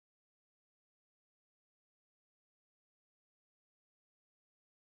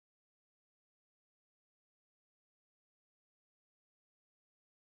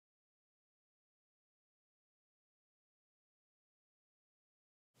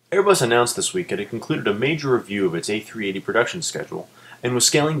Airbus announced this week that it concluded a major review of its A380 production schedule and was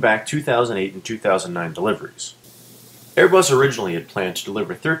scaling back 2008 and 2009 deliveries. Airbus originally had planned to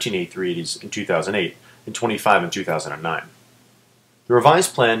deliver 13 A380s in 2008 and 25 in 2009. The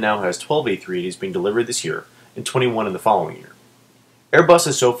revised plan now has 12 A380s being delivered this year and 21 in the following year. Airbus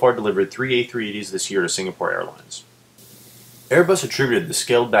has so far delivered 3 A380s this year to Singapore Airlines. Airbus attributed the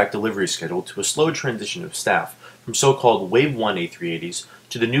scaled-back delivery schedule to a slow transition of staff from so-called Wave 1 A380s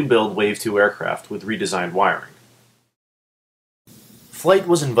to the new-build Wave 2 aircraft with redesigned wiring. Flight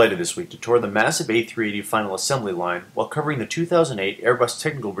was invited this week to tour the massive A380 final assembly line while covering the 2008 Airbus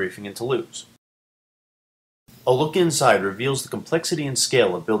technical briefing in Toulouse. A look inside reveals the complexity and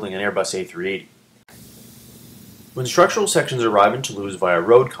scale of building an Airbus A380. When structural sections arrive in Toulouse via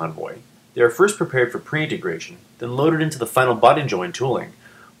road convoy, they are first prepared for pre-integration, then loaded into the final body joint tooling,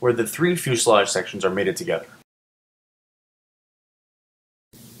 where the 3 fuselage sections are mated together.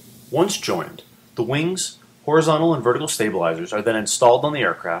 Once joined, the wings, horizontal and vertical stabilizers are then installed on the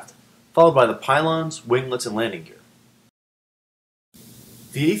aircraft, followed by the pylons, winglets, and landing gear.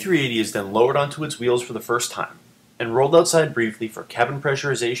 The A380 is then lowered onto its wheels for the first time, and rolled outside briefly for cabin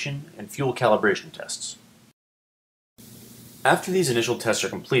pressurization and fuel calibration tests. After these initial tests are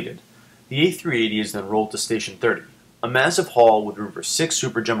completed, the A380 is then rolled to Station 30, a massive hall with room for 6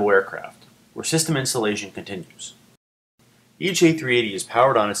 super jumbo aircraft, where system installation continues. Each A380 is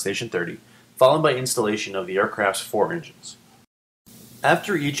powered on at Station 30, followed by installation of the aircraft's 4 engines.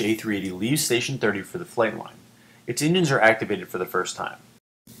 After each A380 leaves Station 30 for the flight line, its engines are activated for the first time.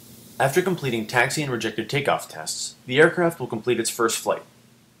 After completing taxi and rejected takeoff tests, the aircraft will complete its first flight.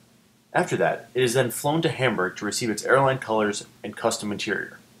 After that, it is then flown to Hamburg to receive its airline colors and custom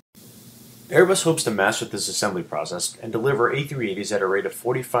interior. Airbus hopes to master this assembly process and deliver A380s at a rate of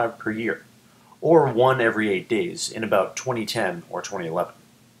 45 per year, or 1 every 8 days in about 2010 or 2011.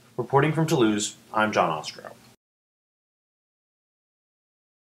 Reporting from Toulouse, I'm John Ostrow.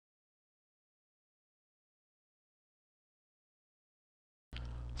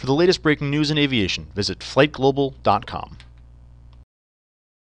 For the latest breaking news in aviation, visit FlightGlobal.com.